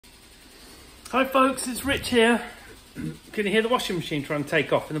Hi folks, it's Rich here. Can you hear the washing machine trying to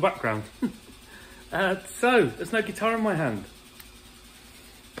take off in the background? So, there's no guitar in my hand.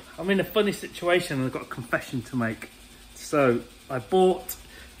 I'm in a funny situation and I've got a confession to make. So, I bought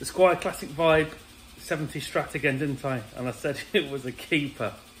the Squire Classic Vibe 70 Strat again, didn't I? And I said it was a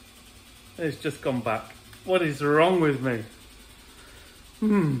keeper. It's just gone back. What is wrong with me?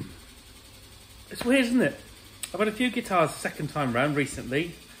 It's weird, isn't it? I've had a few guitars the second time round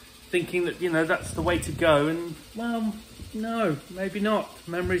recently, thinking that, you know, that's the way to go, and, well, no, maybe not.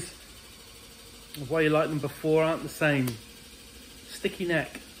 Memories of why you liked them before aren't the same. Sticky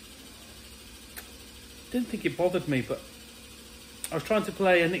neck. Didn't think it bothered me, but I was trying to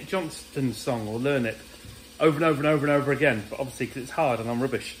play a Nick Johnston song, or learn it, over and over and over and over again, but obviously because it's hard and I'm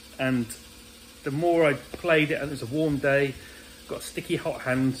rubbish. And the more I played it, and it was a warm day, got sticky hot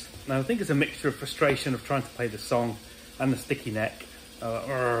hands. Now I think it's a mixture of frustration of trying to play the song and the sticky neck.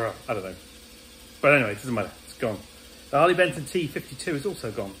 I don't know. But anyway, it doesn't matter. It's gone. The Harley Benton T52 is also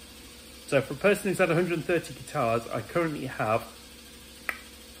gone. So for a person who's had 130 guitars, I currently have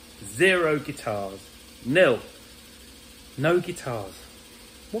 0 guitars. Nil. No guitars.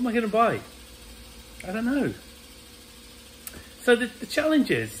 What am I going to buy? I don't know. So the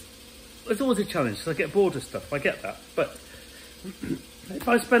challenge is, there's always a challenge because I get bored of stuff. I get that. But if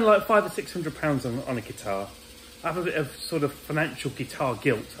I spend like £500 or £600 on a guitar, I have a bit of sort of financial guitar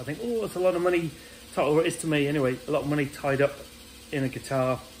guilt. I think, oh, it's a lot of money, or it is to me anyway, a lot of money tied up in a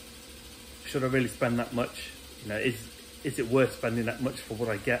guitar. Should I really spend that much? You know, is it worth spending that much for what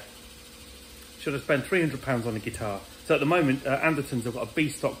I get? Should I spend £300 on a guitar? So at the moment, Anderton's have got a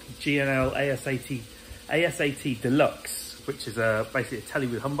B-stock GNL ASAT Deluxe, which is basically a telly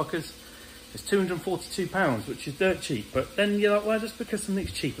with humbuckers. It's £242, which is dirt cheap. But then you're like, well, just because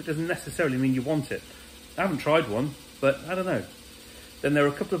something's cheap, it doesn't necessarily mean you want it. I haven't tried one, but I don't know. Then there are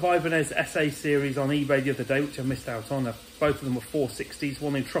a couple of Ibanez SA series on eBay the other day, which I missed out on. Both of them were 460s,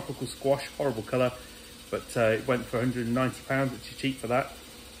 one in Tropical Squash, horrible colour, but it went for £190, which is cheap for that.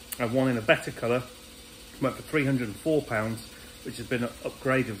 And one in a better colour, went for £304, which has been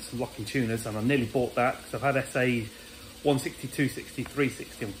upgraded with some locking tuners, and I nearly bought that, because I've had SA 160, 260,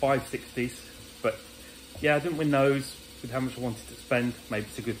 360 and 560s, but yeah, I didn't win those with how much I wanted to spend. Maybe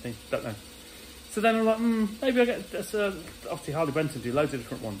it's a good thing, don't know. So then I'm like, maybe I'll get, obviously Harley Benton do loads of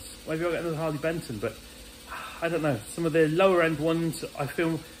different ones. Maybe I'll get another Harley Benton, but I don't know. Some of the lower end ones, I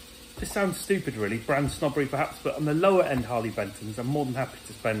feel, this sounds stupid really, brand snobbery perhaps, but on the lower end Harley Bentons, I'm more than happy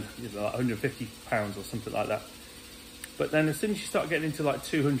to spend, you know, like £150 or something like that. But then as soon as you start getting into like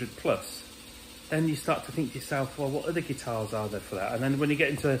 200 plus, then you start to think to yourself, well, what other guitars are there for that? And then when you get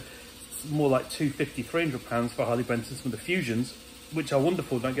into more like £250, £300 for Harley Benton, some of the Fusions, which are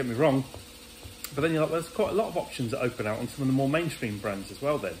wonderful, don't get me wrong, but then you're like, well, there's quite a lot of options that open out on some of the more mainstream brands as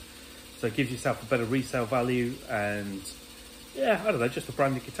well then. So it gives yourself a better resale value, and yeah, I don't know, just a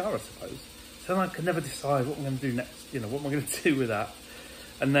branded guitar, I suppose. So then I can never decide what I'm going to do next, you know, what am I going to do with that?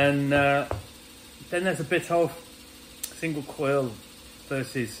 And then there's a bit of single coil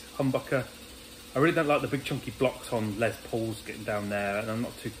versus humbucker. I really don't like the big chunky blocks on Les Pauls getting down there, and I'm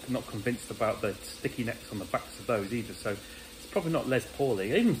not convinced about the sticky necks on the backs of those either, so it's probably not Les Paul-y.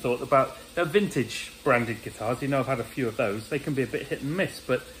 I even thought about the vintage branded guitars. You know, I've had a few of those. They can be a bit hit and miss,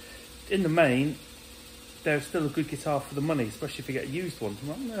 but in the main, they're still a good guitar for the money, especially if you get a used one.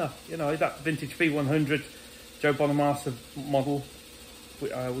 I'm like, yeah, you know, that vintage V100 Joe Bonamassa model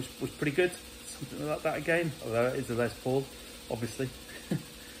was pretty good. Something like that again, although it is a Les Paul, obviously.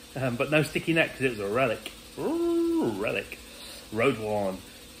 But no sticky neck because it was a relic. Ooh, relic. Road worn.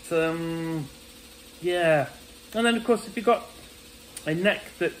 So, yeah. And then, of course, if you've got a neck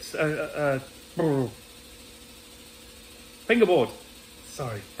that's fingerboard.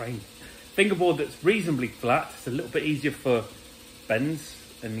 Sorry, brain. Fingerboard that's reasonably flat. It's a little bit easier for bends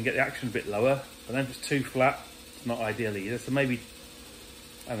and you get the action a bit lower. But then if it's too flat, it's not ideal either. So maybe,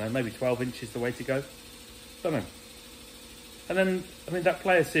 I don't know, maybe 12 inches is the way to go. Don't know. And then, I mean, that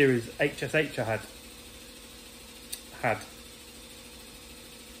Player Series HSH I had.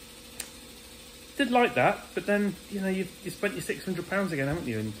 Did like that, but then, you know, you spent your £600 again, haven't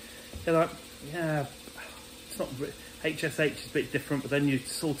you? And you're like, yeah, it's not, HSH is a bit different, but then you're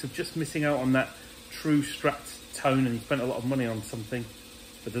sort of just missing out on that true Strat tone, and you spent a lot of money on something.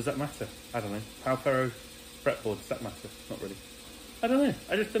 But does that matter? I don't know. Power Ferro fretboard, does that matter? Not really. I don't know.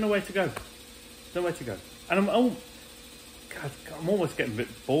 I just don't know where to go. Don't know where to go. And I'm almost getting a bit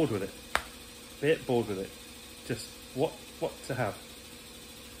bored with it. Just what to have.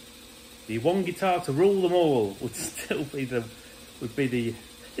 The one guitar to rule them all would still be the, you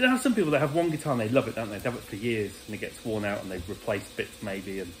know how some people that have one guitar and they love it, don't they? They have it for years and it gets worn out and they replace bits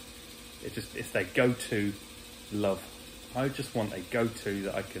maybe, and It's their go-to love. I just want a go-to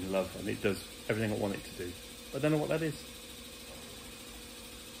that I can love, and it does everything I want it to do. I don't know what that is.